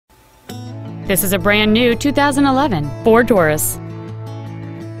This is a brand new 2011 Ford Taurus.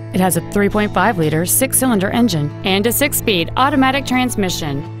 It has a 3.5-liter six-cylinder engine and a 6-speed automatic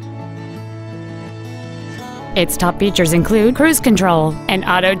transmission. Its top features include cruise control, an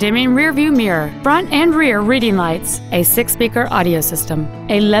auto-dimming rear-view mirror, front and rear reading lights, a 6-speaker audio system,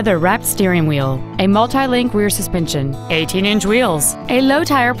 a leather-wrapped steering wheel, a multi-link rear suspension, 18-inch wheels, a low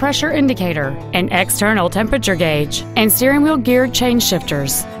tire pressure indicator, an external temperature gauge, and steering wheel geared change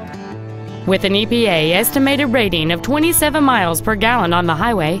shifters. With an EPA estimated rating of 27 miles per gallon on the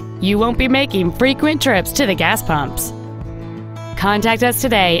highway, you won't be making frequent trips to the gas pumps. Contact us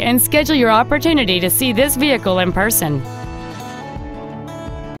today and schedule your opportunity to see this vehicle in person.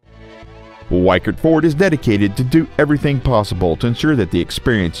 Weikert Ford is dedicated to do everything possible to ensure that the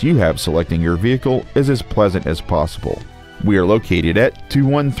experience you have selecting your vehicle is as pleasant as possible. We are located at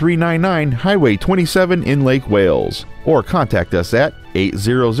 21399 Highway 27 in Lake Wales, or contact us at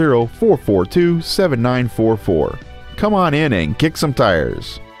 800-442-7944. Come on in and kick some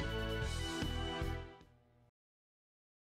tires.